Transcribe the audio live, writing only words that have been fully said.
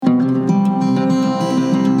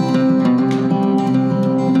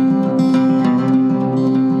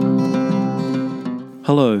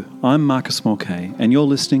Hello, I'm Marcus Morkay, and you're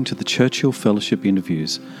listening to the Churchill Fellowship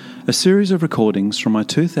Interviews, a series of recordings from my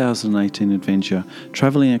 2018 adventure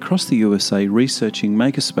travelling across the USA researching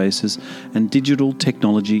makerspaces and digital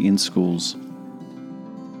technology in schools.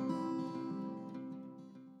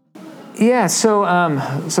 Yeah, so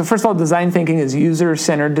first of all, design thinking is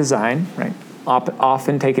user-centered design, right?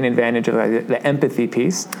 Often taking advantage of the empathy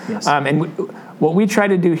piece. Yes. What we try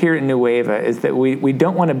to do here at Nueva is that we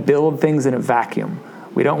don't want to build things in a vacuum.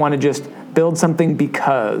 We don't want to just build something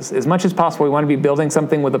because. As much as possible, we want to be building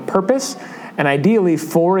something with a purpose, and ideally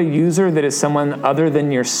for a user that is someone other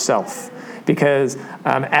than yourself. Because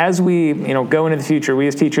as we go into the future, we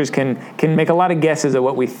as teachers can make a lot of guesses at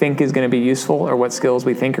what we think is going to be useful or what skills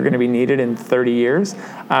we think are going to be needed in 30 years.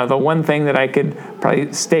 The one thing that I could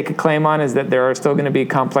probably stake a claim on is that there are still going to be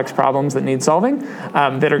complex problems that need solving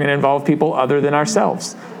that are going to involve people other than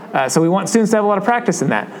ourselves. So we want students to have a lot of practice in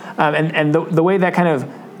that. And the way that kind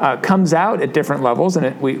of comes out at different levels,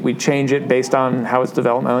 and we change it based on how it's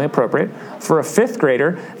developmentally appropriate. For a fifth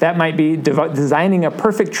grader, that might be designing a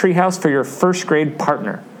perfect treehouse for your first grade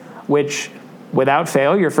partner, which, without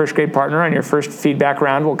fail, your first grade partner on your first feedback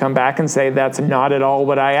round will come back and say, that's not at all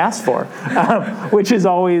what I asked for, which is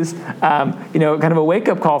always kind of a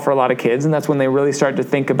wake-up call for a lot of kids, and that's when they really start to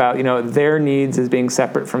think about their needs as being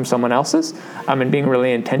separate from someone else's, and being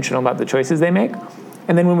really intentional about the choices they make.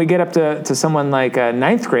 And then when we get up to someone like a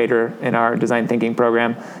ninth grader in our design thinking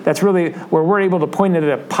program, that's really where we're able to point it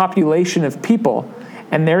at a population of people,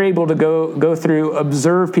 and they're able to go through,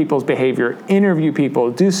 observe people's behavior, interview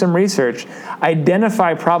people, do some research,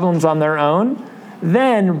 identify problems on their own,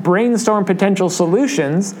 then brainstorm potential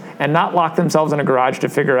solutions and not lock themselves in a garage to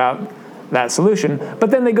figure out that solution. But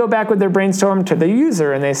then they go back with their brainstorm to the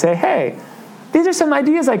user and they say, hey, these are some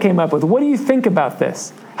ideas I came up with. What do you think about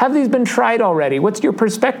this? Have these been tried already? What's your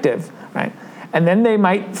perspective, right? And then they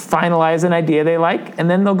might finalize an idea they like, and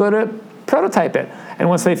then they'll go to prototype it. And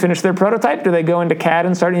once they finish their prototype, do they go into CAD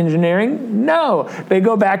and start engineering? No. They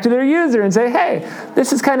go back to their user and say, hey,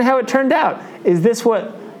 this is kind of how it turned out. Is this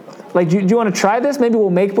what, do you want to try this? Maybe we'll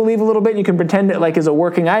make believe a little bit, and you can pretend it is a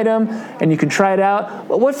working item, and you can try it out.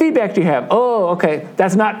 Well, what feedback do you have? Oh, okay,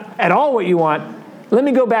 that's not at all what you want. Let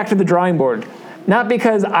me go back to the drawing board. Not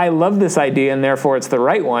because I love this idea and therefore it's the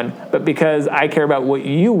right one, but because I care about what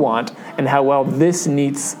you want and how well this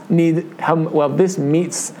meets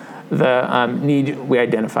the need we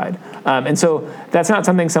identified. And so that's not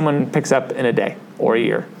something someone picks up in a day or a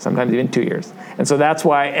year, sometimes even 2 years. And so that's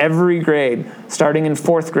why every grade, starting in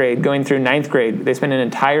fourth grade, going through ninth grade, they spend an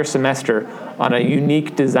entire semester on a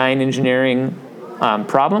unique design engineering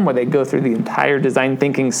problem where they go through the entire design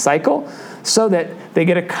thinking cycle so that they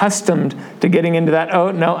get accustomed to getting into that, oh,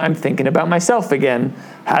 no, I'm thinking about myself again.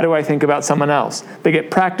 How do I think about someone else? They get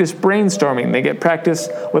practice brainstorming. They get practice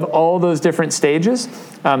with all those different stages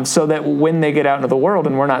so that when they get out into the world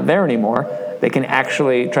and we're not there anymore, they can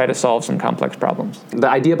actually try to solve some complex problems. The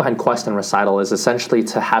idea behind Quest and Recital is essentially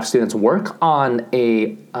to have students work on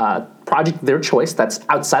a project of their choice that's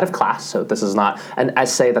outside of class. So this is not an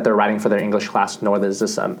essay that they're writing for their English class, nor is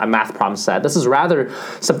this a math problem set. This is rather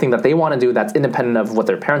something that they want to do that's independent of what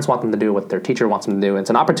their parents want them to do, what their teacher wants them to do. It's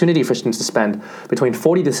an opportunity for students to spend between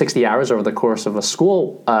 40 to 60 hours over the course of a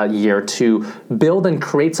school year to build and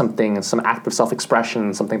create something, some active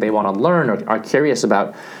self-expression, something they want to learn or are curious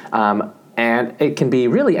about. And it can be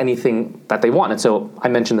really anything that they want. And so I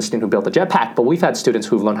mentioned the student who built the jetpack, but we've had students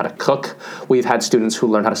who've learned how to cook. We've had students who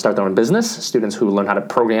learn how to start their own business, students who learn how to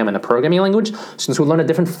program in a programming language, students who learn a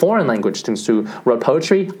different foreign language, students who wrote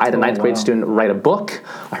poetry. I had a ninth grade student write a book,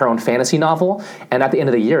 her own fantasy novel. And at the end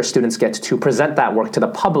of the year, students get to present that work to the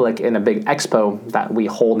public in a big expo that we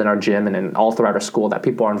hold in our gym and all throughout our school that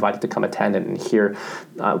people are invited to come attend and hear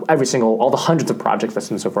all the hundreds of projects that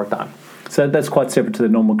students have worked on. So that's quite separate to the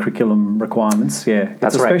normal curriculum requirements, yeah.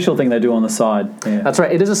 That's it's a right. special thing they do on the side. Yeah. That's right.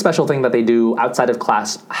 It is a special thing that they do outside of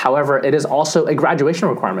class. However, it is also a graduation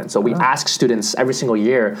requirement. So we ask students every single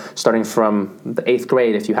year, starting from the 8th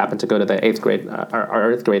grade, if you happen to go to the 8th grade,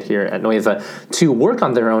 our 8th grade here at Nueva, to work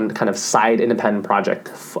on their own kind of side independent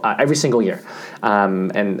project every single year.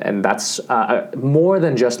 And that's more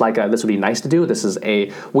than just this would be nice to do. This is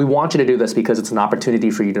we want you to do this because it's an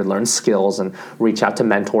opportunity for you to learn skills and reach out to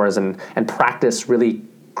mentors and practice really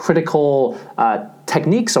critical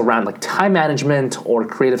techniques around time management or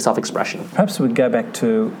creative self-expression. Perhaps we'd go back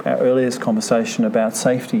to our earliest conversation about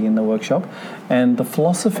safety in the workshop and the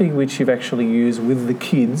philosophy which you've actually used with the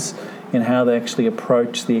kids in how they actually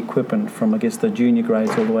approach the equipment from, I guess, the junior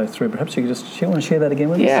grades all the way through. Perhaps you could just want to share that again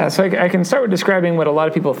with us? Yeah, so I can start with describing what a lot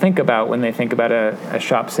of people think about when they think about a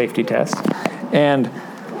shop safety test. And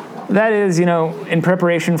That is, in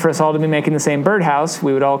preparation for us all to be making the same birdhouse,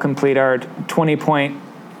 we would all complete our 20-point,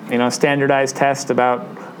 standardized test about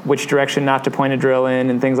which direction not to point a drill in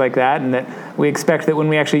and things like that, and that we expect that when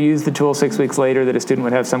we actually use the tool 6 weeks later that a student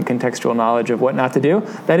would have some contextual knowledge of what not to do.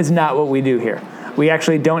 That is not what we do here. We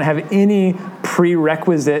actually don't have any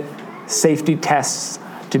prerequisite safety tests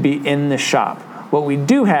to be in the shop. What we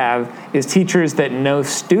do have is teachers that know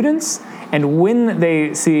students, and when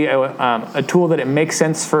they see a tool that it makes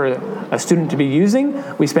sense for a student to be using,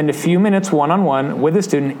 we spend a few minutes one-on-one with the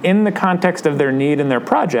student in the context of their need and their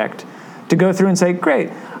project to go through and say, great,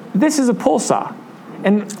 this is a pull saw.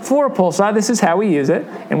 And for a pull saw, this is how we use it.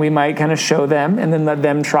 And we might kind of show them and then let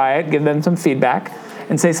them try it, give them some feedback,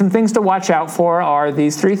 and say some things to watch out for are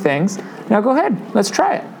these 3 things. Now go ahead, let's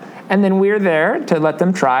try it. And then we're there to let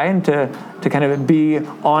them try and to kind of be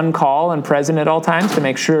on call and present at all times to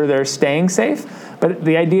make sure they're staying safe. But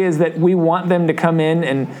the idea is that we want them to come in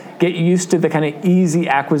and get used to the kind of easy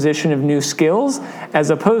acquisition of new skills,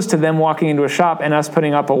 as opposed to them walking into a shop and us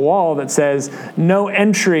putting up a wall that says, no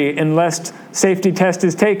entry unless safety test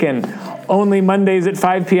is taken. Only Mondays at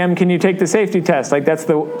 5 p.m. can you take the safety test. Like that's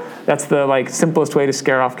the simplest way to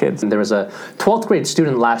scare off kids. There was a 12th grade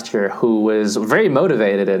student last year who was very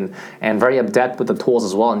motivated and very adept with the tools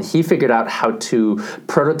as well, and he figured out how to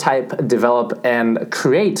prototype, develop, and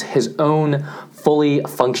create his own fully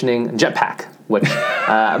functioning jetpack, which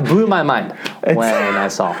blew my mind when I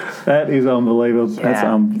saw. That is unbelievable.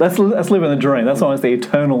 Yeah. That's living the dream. That's almost the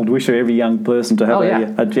eternal wish of every young person to have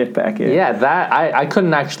a jetpack. Yeah, that I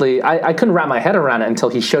couldn't actually, I couldn't wrap my head around it until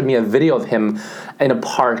he showed me a video of him in a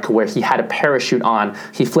park where he had a parachute on.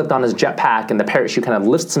 He flipped on his jetpack and the parachute kind of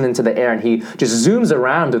lifts him into the air, and he just zooms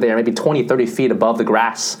around through the air, maybe 20, 30 feet above the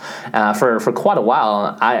grass for quite a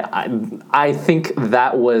while. I think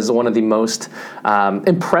that was one of the most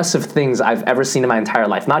impressive things I've ever seen in my entire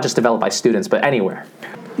life, not just developed by students, but anywhere.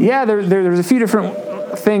 Yeah, there's a few different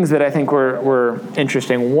things that I think were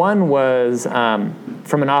interesting. One was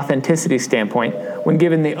from an authenticity standpoint, when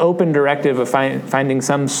given the open directive of finding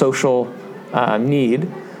some social need,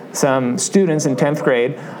 some students in 10th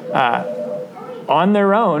grade on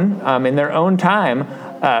their own, in their own time,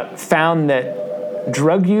 found that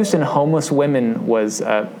drug use in homeless women was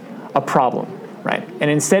a problem. Right. And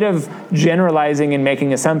instead of generalizing and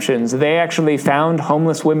making assumptions, they actually found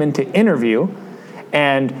homeless women to interview,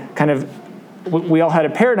 and kind of we all had a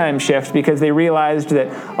paradigm shift because they realized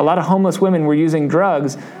that a lot of homeless women were using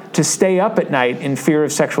drugs to stay up at night in fear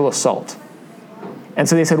of sexual assault. And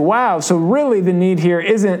so they said, wow, so really the need here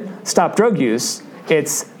isn't stop drug use,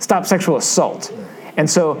 it's stop sexual assault. And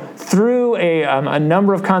so through a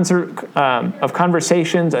number of conversations,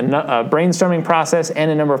 a brainstorming process, and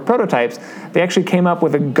a number of prototypes, they actually came up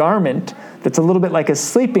with a garment that's a little bit like a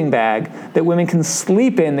sleeping bag that women can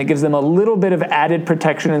sleep in that gives them a little bit of added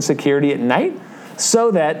protection and security at night so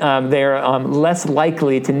that they're less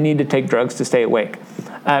likely to need to take drugs to stay awake.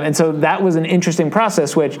 And so that was an interesting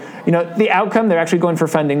process, which, the outcome, they're actually going for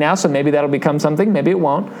funding now, so maybe that'll become something, maybe it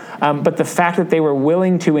won't. But the fact that they were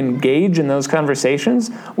willing to engage in those conversations,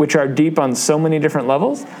 which are deep on so many different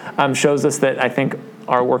levels, shows us that I think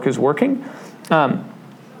our work is working.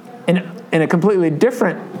 In a completely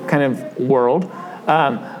different kind of world,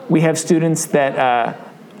 we have students that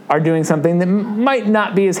are doing something that might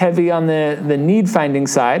not be as heavy on the need-finding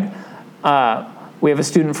side. We have a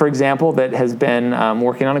student, for example, that has been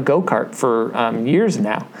working on a go-kart for years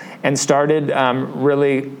now and started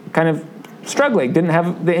really kind of struggling, didn't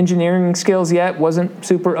have the engineering skills yet, wasn't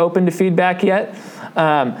super open to feedback yet.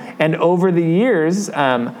 And over the years,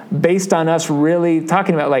 based on us really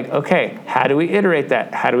talking about okay, how do we iterate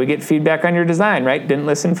that? How do we get feedback on your design, right? Didn't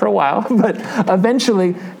listen for a while, but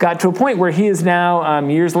eventually got to a point where he is now,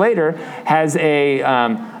 years later, has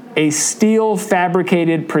a steel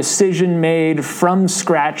fabricated, precision made from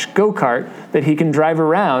scratch go-kart that he can drive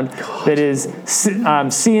around. That is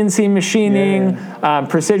CNC machining,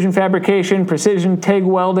 precision fabrication, precision TIG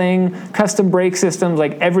welding, custom brake systems,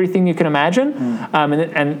 like everything you can imagine.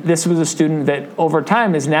 And this was a student that over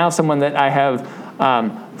time is now someone that I have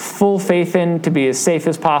full faith in to be as safe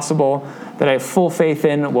as possible, that I have full faith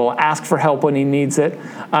in will ask for help when he needs it,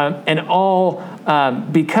 and all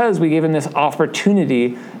because we gave him this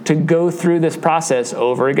opportunity to go through this process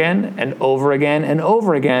over again and over again and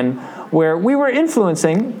over again, where we were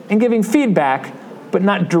influencing and giving feedback, but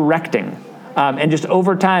not directing. And just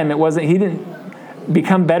over time, he didn't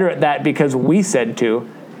become better at that because we said to.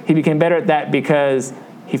 He became better at that because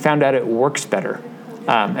he found out it works better.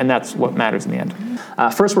 And that's what matters in the end.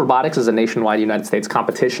 First Robotics is a nationwide United States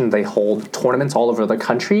competition. They hold tournaments all over the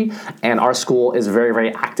country, and our school is very,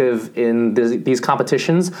 very active in these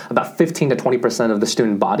competitions. About 15 to 20% of the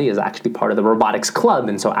student body is actually part of the robotics club,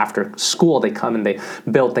 and so after school they come and they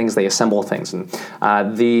build things, they assemble things. And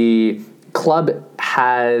the club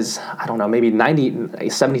has, I don't know, maybe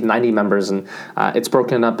 70 to 90 members, and it's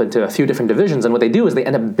broken up into a few different divisions. And what they do is they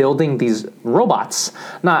end up building these robots,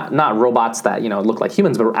 not robots that look like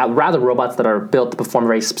humans, but rather robots that are built to perform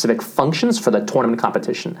very specific functions for the tournament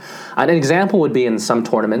competition. An example would be in some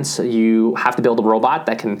tournaments, you have to build a robot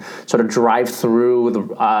that can sort of drive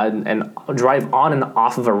through and drive on and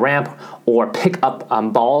off of a ramp, or pick up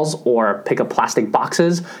balls, or pick up plastic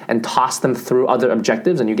boxes and toss them through other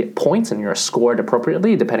objectives, and you get points and you're scored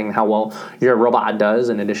appropriately depending on how well your robot does,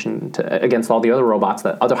 in addition to against all the other robots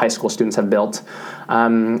that other high school students have built.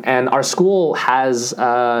 And our school has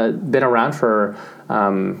been around for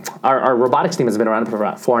our robotics team has been around for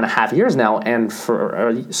about 4.5 years now, and for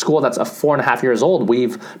a school that's 4.5 years old,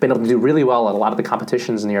 we've been able to do really well at a lot of the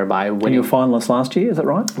competitions nearby. And you were finalists last year, is that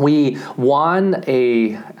right? We won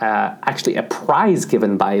actually a prize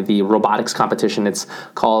given by the robotics competition. It's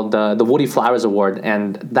called the Woody Flowers Award,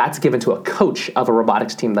 and that's given to a coach of a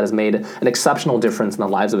robotics team that has made an exceptional difference in the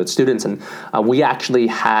lives of its students. And we actually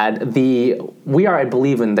had we are, I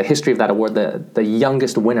believe, in the history of that award, the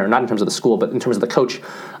youngest winner, not in terms of the school, but in terms of the coach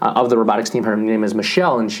of the robotics team. Her name is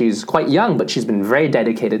Michelle, and she's quite young, but she's been very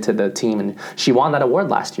dedicated to the team, and she won that award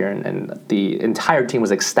last year, and the entire team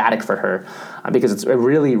was ecstatic for her, because it's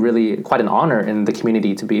really, really quite an honor in the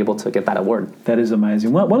community to be able to get that award. That is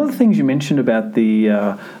amazing. One of the things you mentioned about the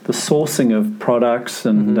sourcing of products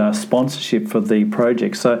and sponsorship for the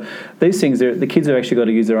project. So these things, the kids have actually got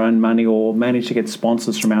to use their own money or manage to get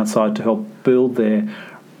sponsors from outside to help build their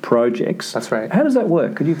projects. That's right. How does that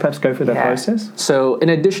work? Could you perhaps go through that process? So in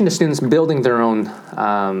addition to students building their own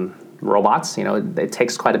robots, it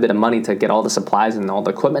takes quite a bit of money to get all the supplies and all the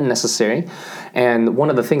equipment necessary. And one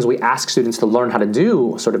of the things we ask students to learn how to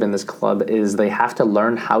do sort of in this club is they have to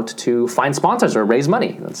learn how to find sponsors or raise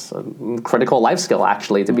money. That's a critical life skill,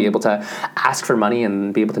 actually, to be able to ask for money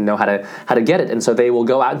and be able to know how to get it. And so they will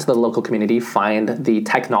go out into the local community, find the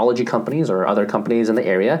technology companies or other companies in the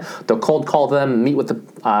area. They'll cold call them, meet with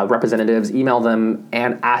the representatives, email them,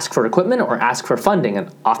 and ask for equipment or ask for funding. And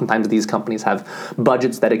oftentimes these companies have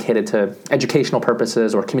budgets dedicated to educational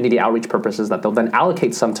purposes or community outreach purposes that they'll then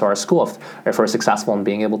allocate some to our school if we're successful in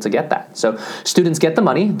being able to get that. So students get the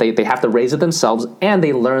money, they have to raise it themselves, and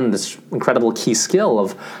they learn this incredible key skill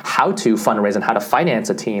of how to fundraise and how to finance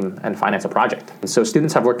a team and finance a project. And so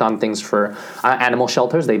students have worked on things for animal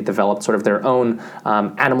shelters. They've developed sort of their own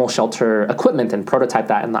animal shelter equipment and prototyped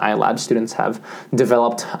that in the iLab. Students have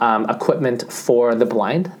developed equipment for the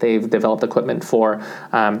blind. They've developed equipment for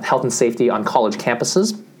health and safety on college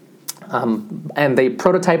campuses. And they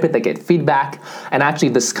prototype it, they get feedback, and actually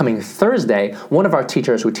this coming Thursday, one of our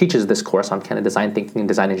teachers who teaches this course on kind of design thinking and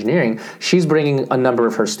design engineering, she's bringing a number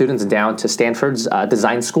of her students down to Stanford's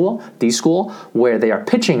design school, D-School, where they are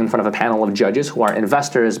pitching in front of a panel of judges who are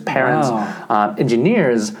investors, parents,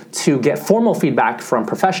 engineers, to get formal feedback from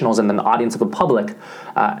professionals and then the audience of the public.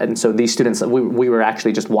 And so these students, we were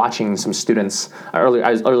actually just watching some students,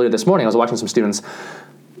 earlier this morning, I was watching some students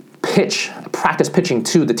practice pitching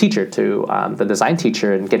to the teacher, to the design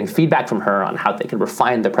teacher, and getting feedback from her on how they can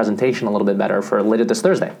refine the presentation a little bit better for later this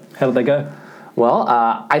Thursday. How did they go? Well,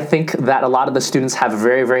 I think that a lot of the students have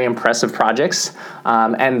very, very impressive projects,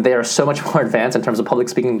 and they're so much more advanced in terms of public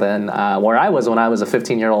speaking than where I was when I was a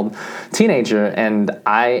 15-year-old teenager. And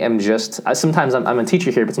I am just, sometimes I'm a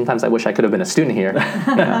teacher here, but sometimes I wish I could have been a student here.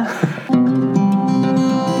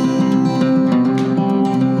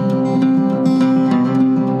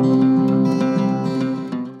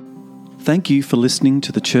 Thank you for listening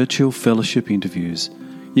to the Churchill Fellowship Interviews.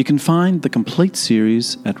 You can find the complete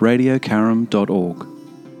series at radiocaram.org.